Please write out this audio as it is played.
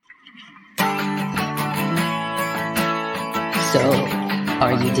So,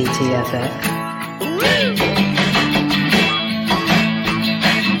 are you DTFF?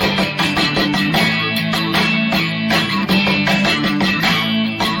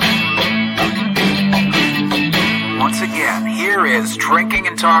 Once again, here is Drinking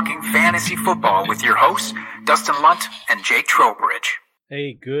and Talking Fantasy Football with your hosts, Dustin Lunt and Jake Trowbridge.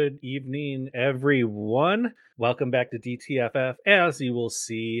 Hey, good evening, everyone. Welcome back to DTFF. As you will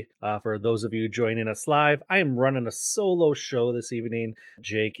see, for those of you joining us live, I am running a solo show this evening.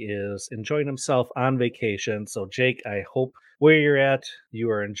 Jake is enjoying himself on vacation. So, Jake, I hope where you're at,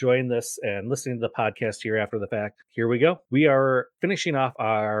 you are enjoying this and listening to the podcast here after the fact. Here we go. We are finishing off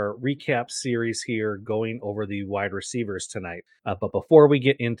our recap series here, going over the wide receivers tonight. But before we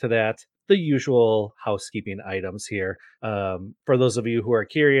get into that, the usual housekeeping items here. For those of you who are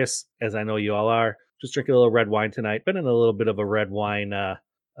curious, as I know you all are, just drinking a little red wine tonight. Been in a little bit of a red wine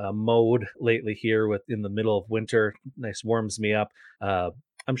mode lately here in the middle of winter. Nice warms me up.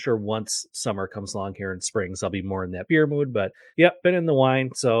 I'm sure once summer comes along here in springs, I'll be more in that beer mood. But yep, been in the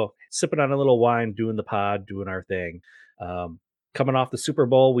wine. So sipping on a little wine, doing the pod, doing our thing. Coming off the Super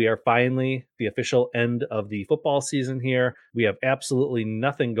Bowl, we are finally the official end of the football season here. We have absolutely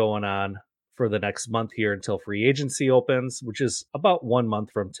nothing going on for the next month here until free agency opens, which is about 1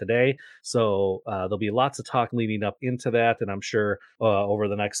 month from today. So there'll be lots of talk leading up into that. And I'm sure over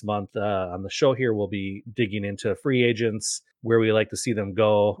the next month on the show here, we'll be digging into free agents, where we like to see them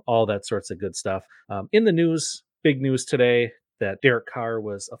go, all that sorts of good stuff. In the news, big news today, that Derek Carr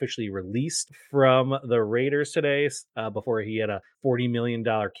was officially released from the Raiders today before he had a $40 million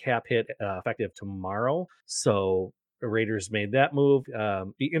cap hit effective tomorrow. So the Raiders made that move.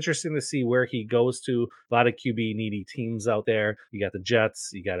 Be interesting to see where he goes to. A lot of QB needy teams out there. You got the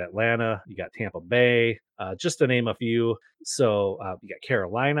Jets, you got Atlanta, you got Tampa Bay, just to name a few. So you got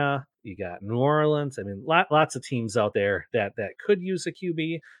Carolina, you got New Orleans. I mean, lots of teams out there that could use a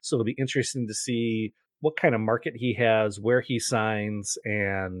QB. So it'll be interesting to see what kind of market he has, where he signs,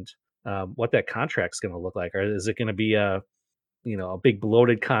 and what that contract's going to look like. Or is it going to be a big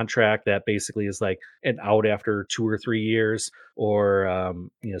bloated contract that basically is like an out after 2 or 3 years, or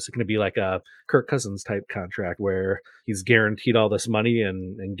is it going to be like a Kirk Cousins type contract where he's guaranteed all this money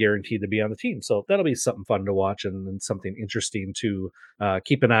and guaranteed to be on the team? So that'll be something fun to watch and something interesting to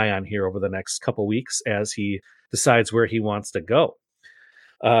keep an eye on here over the next couple weeks as he decides where he wants to go.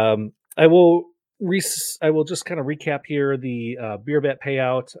 I will just kind of recap here the beer bet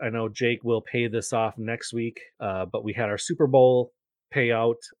payout. I know Jake will pay this off next week, but we had our Super Bowl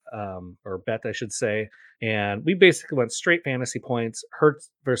payout, or bet, I should say. And we basically went straight fantasy points. Hurts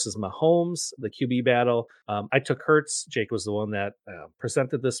versus Mahomes, the QB battle. I took Hurts. Jake was the one that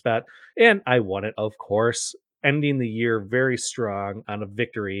presented this bet, and I won it, of course, ending the year very strong on a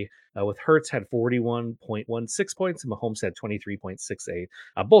victory. With Hurts had 41.16 points and Mahomes had 23.68.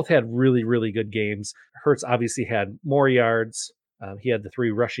 Both had really, really good games. Hurts obviously had more yards. He had the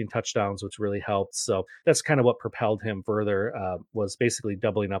 3 rushing touchdowns, which really helped. So that's kind of what propelled him further, was basically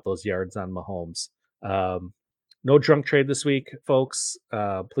doubling up those yards on Mahomes. No drunk trade this week, folks.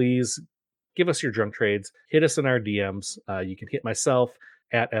 Please give us your drunk trades. Hit us in our DMs. You can hit myself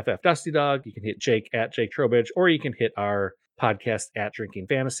at FF Dusty Dog. You can hit Jake at Jake Trowbridge, or you can hit our podcast at Drinking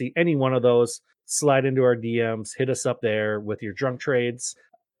Fantasy. Any one of those, slide into our DMs, hit us up there with your drunk trades,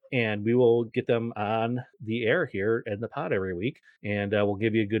 and we will get them on the air here in the pod every week. And we'll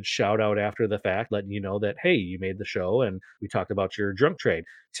give you a good shout out after the fact, letting you know that, hey, you made the show and we talked about your drunk trade.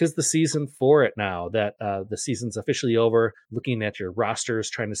 'Tis the season for it now that the season's officially over. Looking at your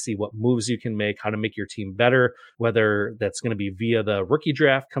rosters, trying to see what moves you can make, how to make your team better, whether that's going to be via the rookie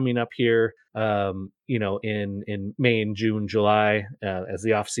draft coming up here, in May and June, July, as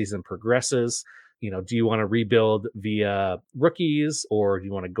the offseason progresses. Do you want to rebuild via rookies, or do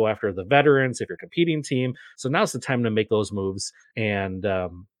you want to go after the veterans if you're a competing team? So now's the time to make those moves. And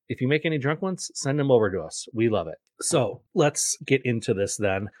if you make any drunk ones, send them over to us. We love it. So let's get into this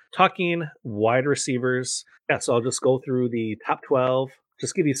then. Talking wide receivers. Yeah, so I'll just go through the top 12,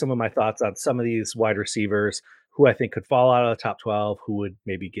 just give you some of my thoughts on some of these wide receivers who I think could fall out of the top 12, who would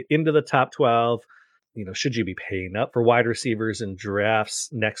maybe get into the top 12. Should you be paying up for wide receivers in drafts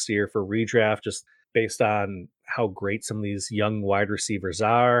next year for redraft, just based on how great some of these young wide receivers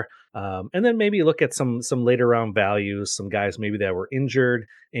are? And then maybe look at some later round values, some guys maybe that were injured,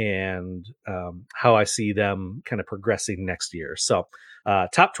 and how I see them kind of progressing next year. So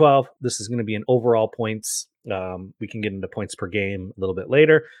top 12, this is going to be an overall points. We can get into points per game a little bit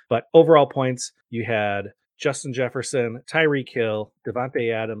later, but overall points, you had Justin Jefferson, Tyreek Hill,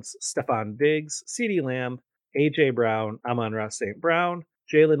 Devontae Adams, Stephon Diggs, CeeDee Lamb, A.J. Brown, Amon-Ra St. Brown,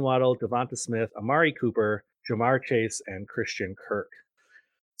 Jalen Waddle, Devonta Smith, Amari Cooper, Jamar Chase, and Christian Kirk.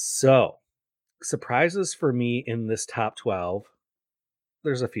 So, surprises for me in this top 12.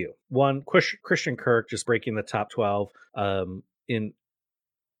 There's a few. One, Christian Kirk just breaking the top 12 in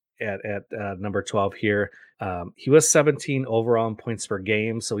at number 12 here. He was 17 overall in points per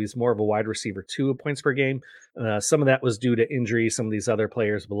game, so he's more of a wide receiver 2 points per game. Some of that was due to injury. Some of these other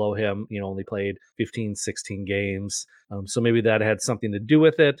players below him, only played 15, 16 games. So maybe that had something to do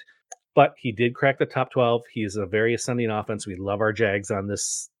with it. But he did crack the top 12. He's a very ascending offense. We love our Jags on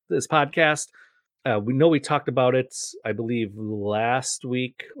this podcast. We know we talked about it, I believe, last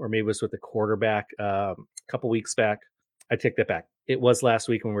week, or maybe it was with the quarterback a couple weeks back. I take that back. It was last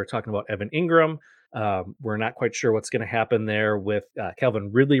week when we were talking about Evan Ingram. We're not quite sure what's going to happen there with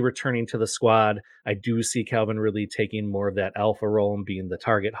Calvin Ridley returning to the squad. I do see Calvin Ridley taking more of that alpha role and being the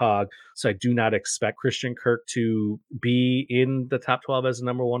target hog. So I do not expect Christian Kirk to be in the top 12 as a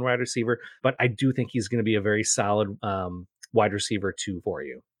number one wide receiver, but I do think he's going to be a very solid wide receiver 2 for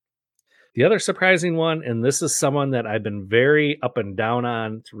you. The other surprising one, and this is someone that I've been very up and down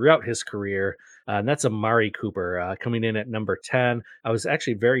on throughout his career, and that's Amari Cooper coming in at number 10. I was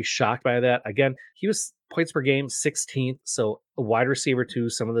actually very shocked by that. Again, he was points per game 16th, so a wide receiver 2.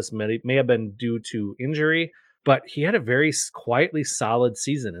 Some of this may have been due to injury, but he had a very quietly solid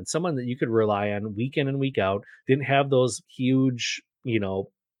season and someone that you could rely on week in and week out. Didn't have those huge,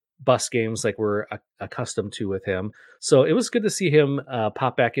 bus games like we're accustomed to with him. So it was good to see him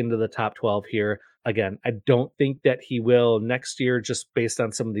pop back into the top 12 here. Again, I don't think that he will next year just based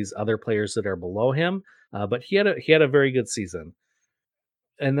on some of these other players that are below him, but he had a very good season.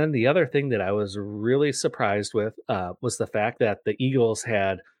 And then the other thing that I was really surprised with was the fact that the Eagles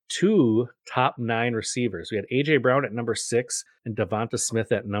had 2 top 9 receivers. We had AJ Brown at number 6 and Devonta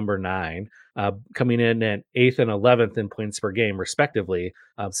Smith at number 9, coming in at 8th and 11th in points per game, respectively.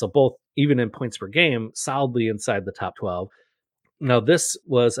 So both, even in points per game, solidly inside the top 12. Now, this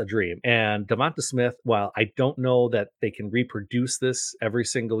was a dream. And Devonta Smith, while I don't know that they can reproduce this every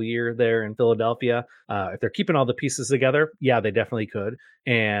single year there in Philadelphia, if they're keeping all the pieces together, yeah, they definitely could.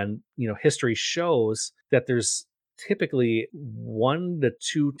 And, history shows that there's typically 1 to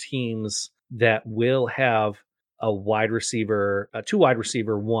 2 teams that will have a wide receiver, 2 wide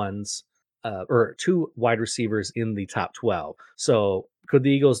receiver ones, or 2 wide receivers in the top 12. So could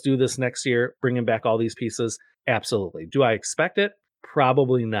the Eagles do this next year, bringing back all these pieces? Absolutely. Do I expect it?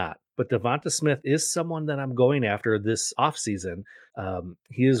 Probably not. But Devonta Smith is someone that I'm going after this offseason.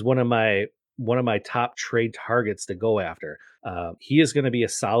 He is one of my top trade targets to go after. He is going to be a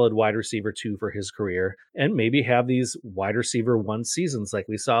solid wide receiver 2 for his career and maybe have these wide receiver 1 seasons like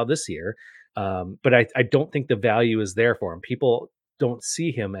we saw this year. But I don't think the value is there for him. People don't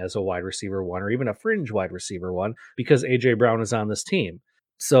see him as a wide receiver 1 or even a fringe wide receiver 1 because AJ Brown is on this team.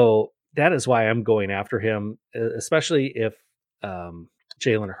 So that is why I'm going after him, especially if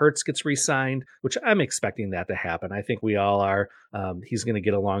Jalen Hurts gets re-signed, which I'm expecting that to happen. I think we all are. He's going to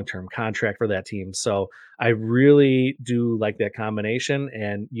get a long-term contract for that team. So I really do like that combination.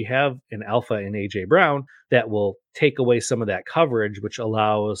 And you have an alpha in AJ Brown that will take away some of that coverage, which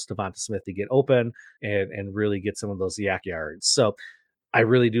allows Devonta Smith to get open and really get some of those yak yards. So I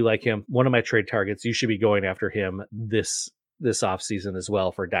really do like him. One of my trade targets. You should be going after him this offseason as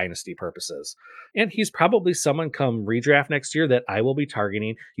well for dynasty purposes. And he's probably someone come redraft next year that I will be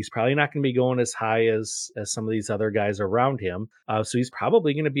targeting. He's probably not going to be going as high as some of these other guys around him. So he's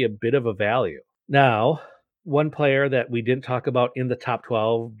probably going to be a bit of a value. Now, one player that we didn't talk about in the top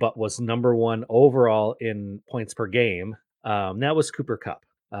 12, but was number 1 overall in points per game, that was Cooper Kupp.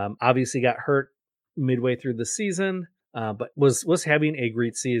 Obviously got hurt midway through the season. But was having a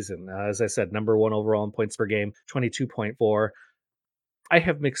great season. As I said, number 1 overall in points per game, 22.4. I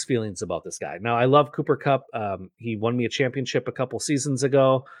have mixed feelings about this guy. Now, I love Cooper Kupp. He won me a championship a couple seasons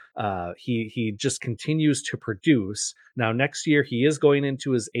ago. He just continues to produce. Now, next year, he is going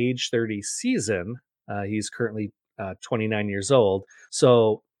into his age 30 season. He's currently 29 years old.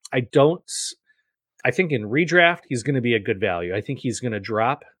 So I think in redraft, he's going to be a good value. I think he's going to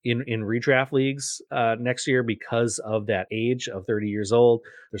drop in redraft leagues next year because of that age of 30 years old.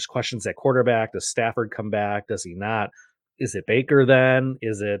 There's questions at quarterback. Does Stafford come back? Does he not? Is it Baker then?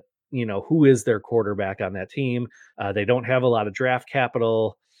 Is it, who is their quarterback on that team? They don't have a lot of draft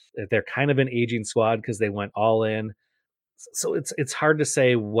capital. They're kind of an aging squad because they went all in. So it's hard to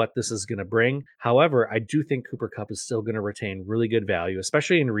say what this is going to bring. However, I do think Cooper Kupp is still going to retain really good value,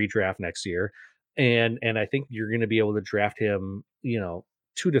 especially in redraft next year. And I think you're going to be able to draft him, 2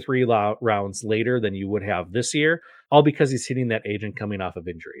 to 3 rounds later than you would have this year, all because he's hitting that age and coming off of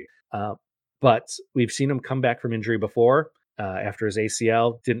injury. But we've seen him come back from injury before. after his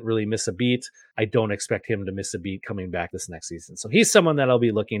ACL. Didn't really miss a beat. I don't expect him to miss a beat coming back this next season. So he's someone that I'll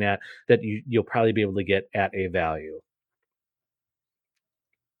be looking at that you'll probably be able to get at a value.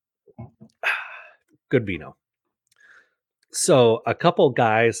 Good Vino. So a couple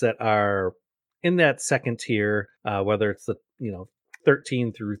guys that are in that second tier, whether it's the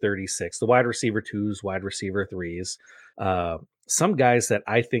 13 through 36, the wide receiver twos, wide receiver threes, some guys that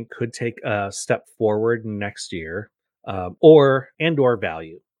I think could take a step forward next year, or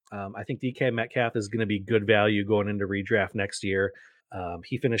value. I think DK Metcalf is going to be good value going into redraft next year.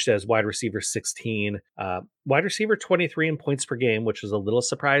 He finished as wide receiver 16, wide receiver 23 in points per game, which is a little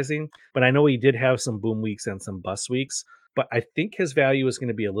surprising. But I know he did have some boom weeks and some bust weeks. But I think his value is going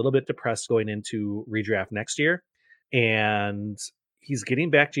to be a little bit depressed going into redraft next year. And he's getting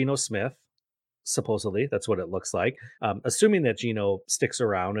back Geno Smith, supposedly. That's what it looks like. Assuming that Geno sticks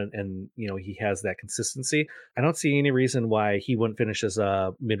around and he has that consistency, I don't see any reason why he wouldn't finish as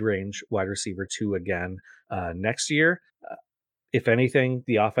a mid-range wide receiver 2 again next year. If anything,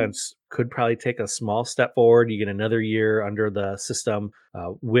 the offense could probably take a small step forward. You get another year under the system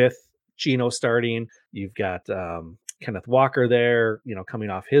with Geno starting. You've got Kenneth Walker there, coming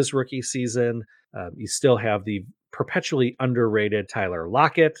off his rookie season. You still have the perpetually underrated Tyler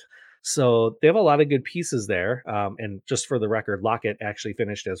Lockett. So they have a lot of good pieces there. And just for the record, Lockett actually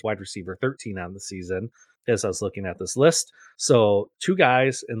finished as wide receiver 13 on the season as I was looking at this list. So 2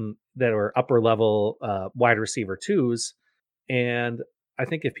 guys that are upper level wide receiver 2s. And I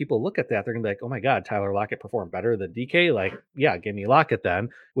think if people look at that, they're going to be like, oh my God, Tyler Lockett performed better than DK. Like, yeah, give me Lockett then,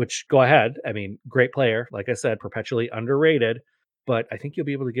 which go ahead. I mean, great player. Like I said, perpetually underrated, but I think you'll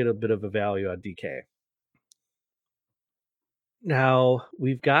be able to get a bit of a value on DK. Now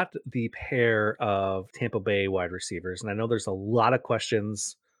we've got the pair of Tampa Bay wide receivers. And I know there's a lot of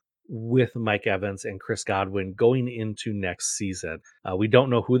questions with Mike Evans and Chris Godwin going into next season. We don't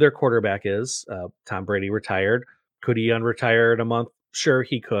know who their quarterback is. Tom Brady retired. Could he unretire in a month? Sure,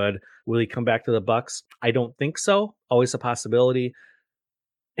 he could. Will he come back to the Bucks? I don't think so. Always a possibility.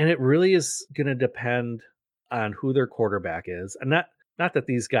 And it really is going to depend on who their quarterback is. And not that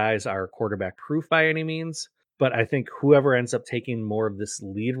these guys are quarterback proof by any means, but I think whoever ends up taking more of this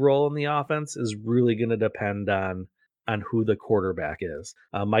lead role in the offense is really going to depend on who the quarterback is.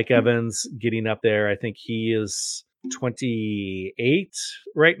 Mike Evans getting up there, I think he is 28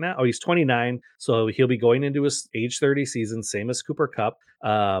 right now. Oh, he's 29. So he'll be going into his age 30 season, same as Cooper Kupp,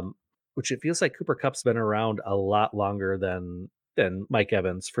 which it feels like Cooper Kupp's been around a lot longer than Mike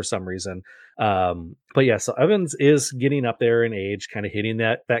Evans for some reason. But yeah, so Evans is getting up there in age, kind of hitting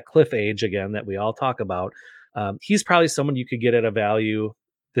that cliff age again that we all talk about. He's probably someone you could get at a value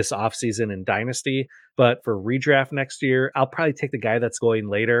this offseason in Dynasty, but for redraft next year, I'll probably take the guy that's going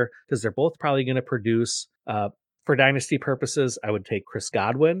later because they're both probably going to produce. For Dynasty purposes, I would take Chris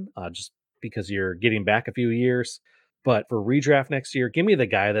Godwin just because you're getting back a few years. But for redraft next year, give me the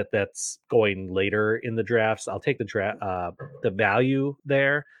guy that's going later in the drafts. I'll take the value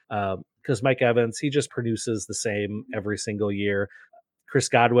there because Mike Evans, he just produces the same every single year. Chris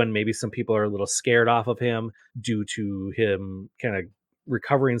Godwin, maybe some people are a little scared off of him due to him kind of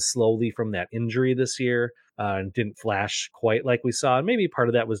recovering slowly from that injury this year and didn't flash quite like we saw. And maybe part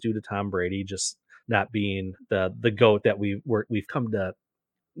of that was due to Tom Brady just not being the GOAT that we've come to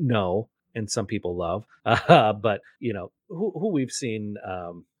know and some people love. But who we've seen,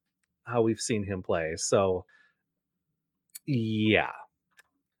 how we've seen him play. So yeah.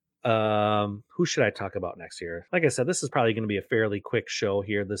 Who should I talk about next year? Like I said, this is probably going to be a fairly quick show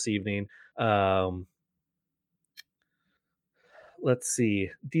here this evening. Let's see.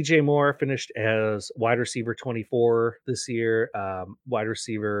 DJ Moore finished as wide receiver 24 this year, wide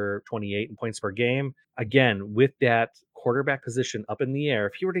receiver 28 in points per game. Again, with that quarterback position up in the air,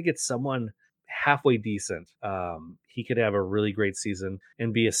 if he were to get someone halfway decent, he could have a really great season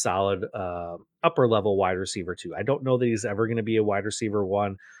and be a solid upper level wide receiver too. I don't know that he's ever going to be a wide receiver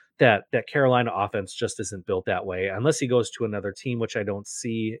 1. That Carolina offense just isn't built that way unless he goes to another team, which I don't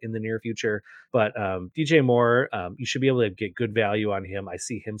see in the near future. But DJ Moore, you should be able to get good value on him. I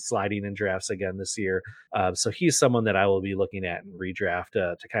see him sliding in drafts again this year. So he's someone that I will be looking at in redraft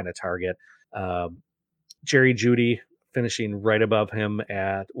to kind of target. Jerry Jeudy finishing right above him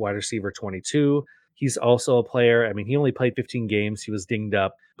at wide receiver 22. He's also a player. I mean, he only played 15 games. He was dinged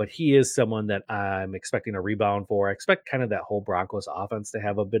up, but he is someone that I'm expecting a rebound for. I expect kind of that whole Broncos offense to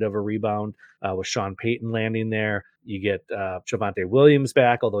have a bit of a rebound with Sean Payton landing there. You get Javonte Williams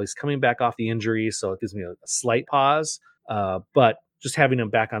back, although he's coming back off the injury, so it gives me a slight pause. But just having him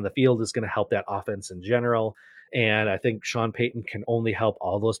back on the field is going to help that offense in general. And I think Sean Payton can only help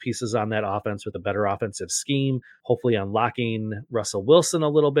all those pieces on that offense with a better offensive scheme, hopefully unlocking Russell Wilson a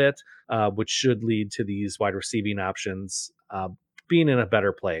little bit, which should lead to these wide receiving options being in a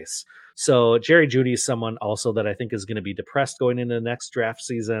better place. So Jerry Jeudy is someone also that I think is going to be depressed going into the next draft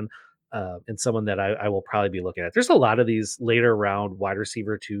season. And someone that I will probably be looking at. There's a lot of these later round wide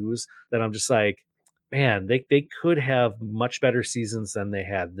receiver twos that I'm just like, man, they could have much better seasons than they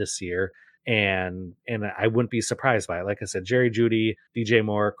had this year. And I wouldn't be surprised by it. Like I said, Jerry Jeudy, DJ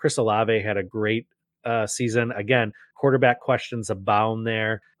Moore, Chris Olave had a great season. Again, quarterback questions abound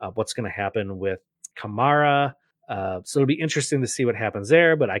there. What's going to happen with Kamara? So it'll be interesting to see what happens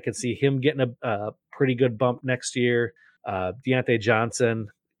there, but I could see him getting a pretty good bump next year. Deontay Johnson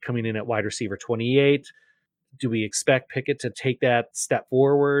coming in at wide receiver 28. Do we expect Pickett to take that step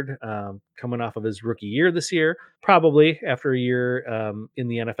forward coming off of his rookie year this year? Probably after a year in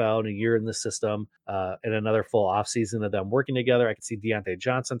the NFL and a year in the system and another full offseason of them working together. I could see Deontay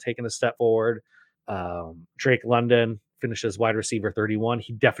Johnson taking a step forward. Drake London finishes wide receiver 31.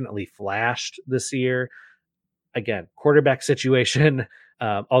 He definitely flashed this year. Again, quarterback situation.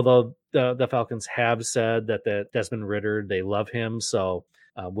 Although the Falcons have said that Desmond Ridder, they love him. So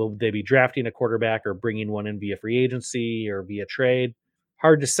will they be drafting a quarterback or bringing one in via free agency or via trade?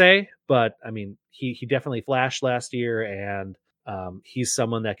 Hard to say, but I mean, he definitely flashed last year, and he's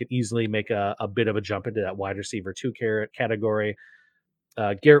someone that could easily make a bit of a jump into that wide receiver 2 category.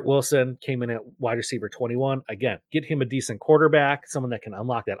 Garrett Wilson came in at wide receiver 21. Again, get him a decent quarterback, someone that can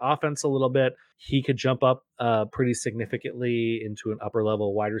unlock that offense a little bit. He could jump up pretty significantly into an upper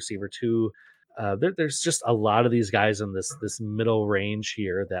level wide receiver 2. There's just a lot of these guys in this middle range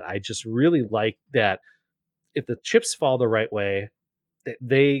here that I just really like, that if the chips fall the right way,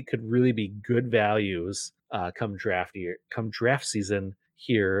 they could really be good values come draft season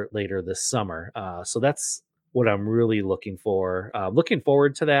here later this summer. So that's what I'm really looking for. Looking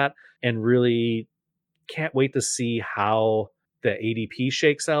forward to that, and really can't wait to see how the ADP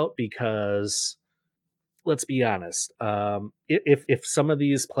shakes out, because let's be honest, if some of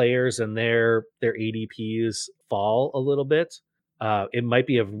these players and their ADPs fall a little bit, it might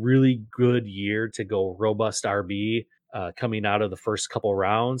be a really good year to go robust RB coming out of the first couple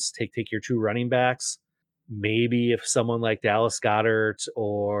rounds. Take your 2 running backs. Maybe if someone like Dallas Goedert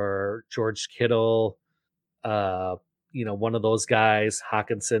or George Kittle, uh, one of those guys,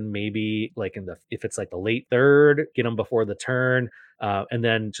 Hawkinson, maybe like if it's like the late third, get them before the turn, and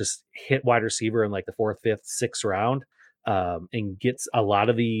then just hit wide receiver in like the 4th, 5th, 6th round, and gets a lot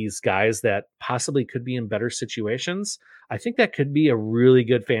of these guys that possibly could be in better situations. I think that could be a really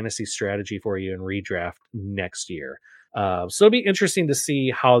good fantasy strategy for you in redraft next year. So it'll be interesting to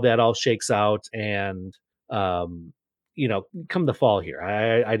see how that all shakes out. And, come the fall here,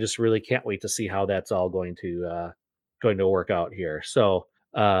 I just really can't wait to see how that's all going to work out here. So,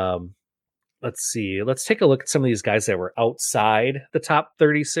 let's see. Let's take a look at some of these guys that were outside the top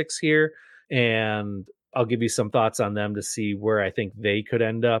 36 here, and I'll give you some thoughts on them to see where I think they could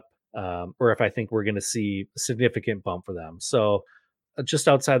end up, or if I think we're going to see a significant bump for them. So, just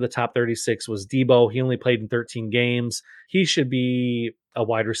outside the top 36 was Debo. He only played in 13 games. He should be a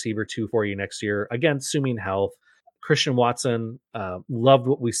wide receiver 2 for you next year, again, assuming health. Christian Watson, loved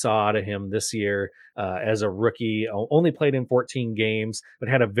what we saw out of him this year as a rookie. Only played in 14 games, but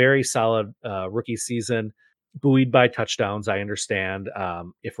had a very solid rookie season, buoyed by touchdowns, I understand.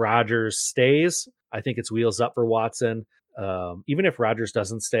 If Rodgers stays, I think it's wheels up for Watson. Even if Rodgers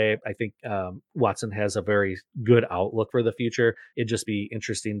doesn't stay, I think Watson has a very good outlook for the future. It'd just be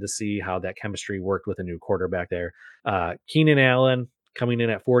interesting to see how that chemistry worked with a new quarterback there. Keenan Allen coming in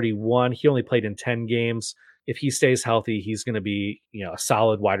at 41. He only played in 10 games. If he stays healthy, he's going to be, a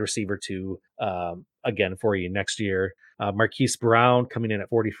solid wide receiver 2 again for you next year. Marquise Brown coming in at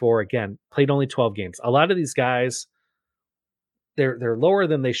 44. Again, played only 12 games. A lot of these guys, they're lower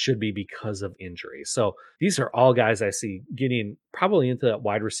than they should be because of injury. So these are all guys I see getting probably into that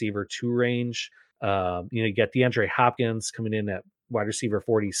wide receiver 2 range. You get DeAndre Hopkins coming in at wide receiver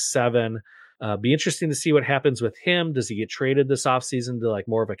 47. Be interesting to see what happens with him. Does he get traded this offseason to like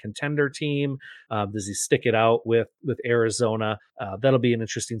more of a contender team? Does he stick it out with Arizona? That'll be an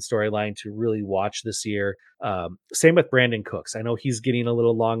interesting storyline to really watch this year. Same with Brandon Cooks. I know he's getting a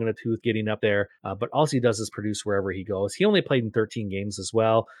little long in the tooth getting up there, but all he does is produce wherever he goes. He only played in 13 games as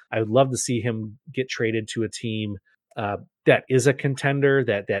well. I would love to see him get traded to a team that is a contender,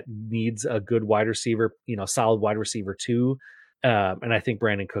 that needs a good wide receiver, solid wide receiver 2. And I think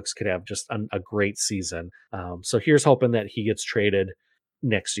Brandon Cooks could have just a great season. So here's hoping that he gets traded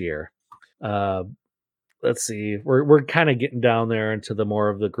next year. Let's see. We're kind of getting down there into the more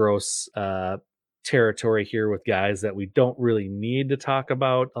of the gross territory here with guys that we don't really need to talk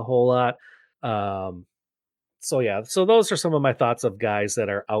about a whole lot. Um, so yeah, so those are some of my thoughts of guys that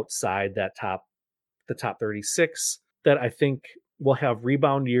are outside the top 36 that I think will have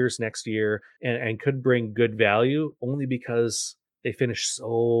rebound years next year and could bring good value only because they finished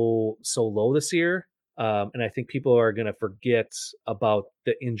so low this year. And I think people are going to forget about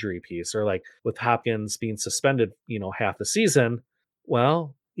the injury piece, or like with Hopkins being suspended, half the season.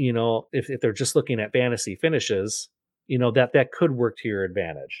 Well, if they're just looking at fantasy finishes, that could work to your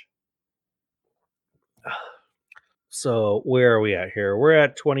advantage. So where are we at here? We're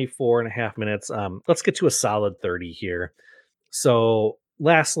at 24 and a half minutes. Let's get to a solid 30 here. So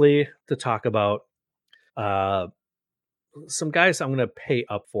lastly, to talk about uh, some guys I'm going to pay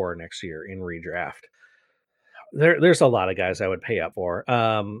up for next year in redraft. There's a lot of guys I would pay up for.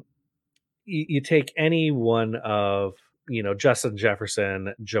 You take any one of, Justin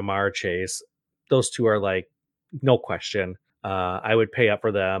Jefferson, Jamar Chase. Those two are like no question. I would pay up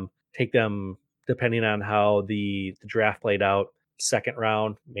for them. Take them depending on how the draft played out. Second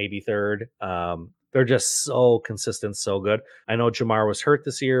round, maybe third. They're just so consistent, so good. I know Jamar was hurt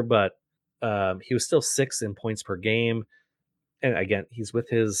this year, but he was still sixth in points per game. And again, he's with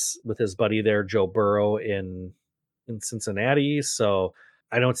his buddy there, Joe Burrow in Cincinnati. So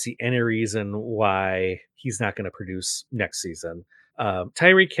I don't see any reason why he's not going to produce next season.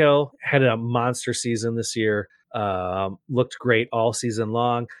 Tyreek Hill had a monster season this year. Looked great all season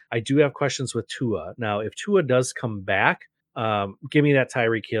long. I do have questions with Tua. Now, if Tua does come back, give me that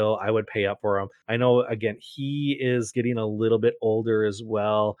Tyreek Hill. I would pay up for him. I know, again, he is getting a little bit older as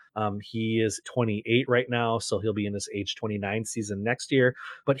well. He is 28 right now, so he'll be in his age 29 season next year,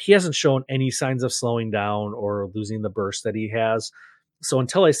 but he hasn't shown any signs of slowing down or losing the burst that he has. So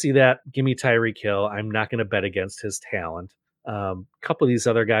until I see that, give me Tyreek Hill. I'm not going to bet against his talent. A couple of these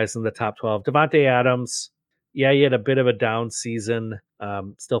other guys in the top 12, Devontae Adams. Yeah, he had a bit of a down season.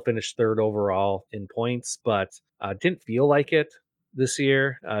 Still finished third overall in points, but didn't feel like it this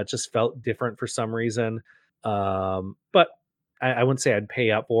year. Just felt different for some reason. But I wouldn't say I'd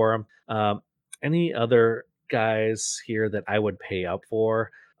pay up for him. Any other guys here that I would pay up for?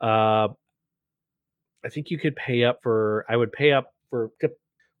 I think you could pay up for. I would pay up for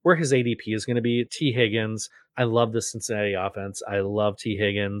where his ADP is going to be. T. Higgins. I love the Cincinnati offense. I love T.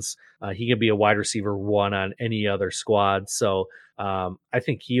 Higgins. He can be a wide receiver one on any other squad. So I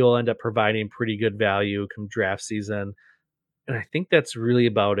think he'll end up providing pretty good value come draft season. And I think that's really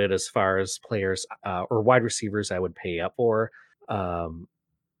about it as far as players or wide receivers I would pay up for. Um,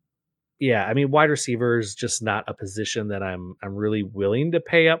 yeah, I mean, wide receiver is just not a position that I'm really willing to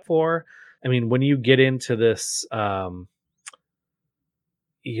pay up for. I mean, when you get into this,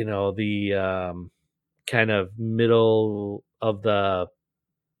 the kind of middle of the,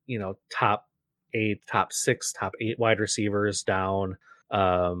 top eight, top six, top eight wide receivers down,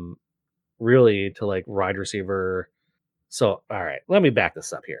 um, really to like wide receiver. So, all right, let me back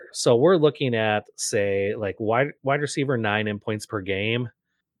this up here. So we're looking at say like wide receiver 9 in points per game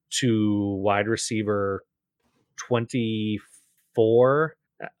to wide receiver 24.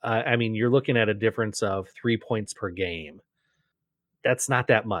 I mean, you're looking at a difference of 3 points per game. That's not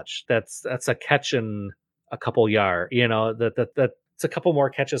that much. That's a catch in a couple yard. That's a couple more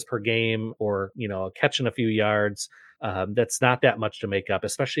catches per game, or a catch in a few yards. That's not that much to make up,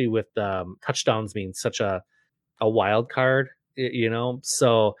 especially with touchdowns being such a wild card.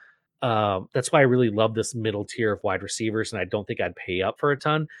 So that's why I really love this middle tier of wide receivers, and I don't think I'd pay up for a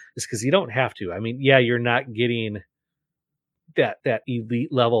ton, is because you don't have to. I mean, yeah, you're not getting that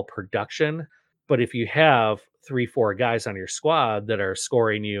elite level production. But if you have 3-4 guys on your squad that are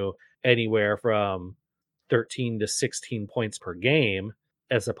scoring you anywhere from 13 to 16 points per game,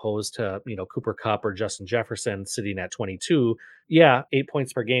 as opposed to, Cooper Kupp or Justin Jefferson sitting at 22, yeah, 8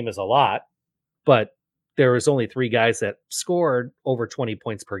 points per game is a lot, but there was only 3 guys that scored over 20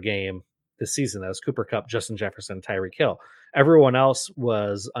 points per game this season. That was Cooper Kupp, Justin Jefferson, Tyreek Hill. Everyone else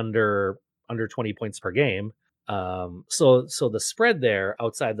was under 20 points per game. So the spread there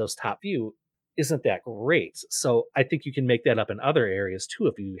outside those top few isn't that great. So I think you can make that up in other areas too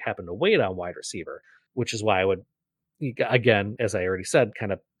if you happen to wait on wide receiver, which is why I would, again, as I already said,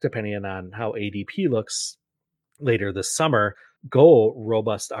 kind of depending on how ADP looks later this summer, go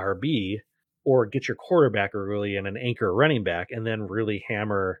robust RB or get your quarterback early and an anchor running back, and then really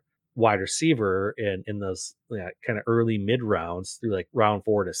hammer wide receiver in those kind of early mid rounds through like round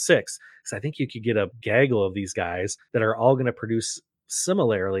 4 to 6. Because I think you could get a gaggle of these guys that are all going to produce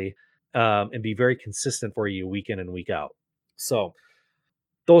similarly, and be very consistent for you week in and week out. So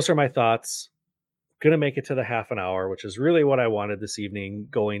those are my thoughts. gonna make it to the half an hour, which is really what I wanted this evening,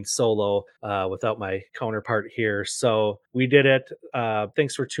 going solo without my counterpart here. So we did it.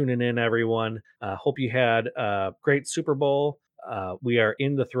 Thanks for tuning in, everyone. Hope you had a great Super Bowl. We are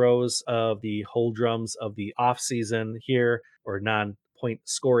in the throes of the whole drums of the off season here, or non-point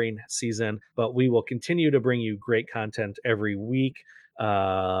scoring season, but we will continue to bring you great content every week.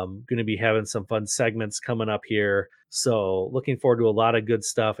 Going to be having some fun segments coming up here. So looking forward to a lot of good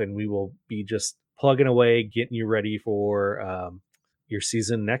stuff, and we will be just plugging away, getting you ready for your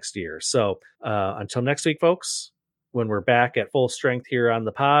season next year. So until next week, folks, when we're back at full strength here on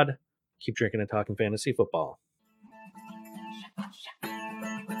the pod, keep drinking and talking fantasy football.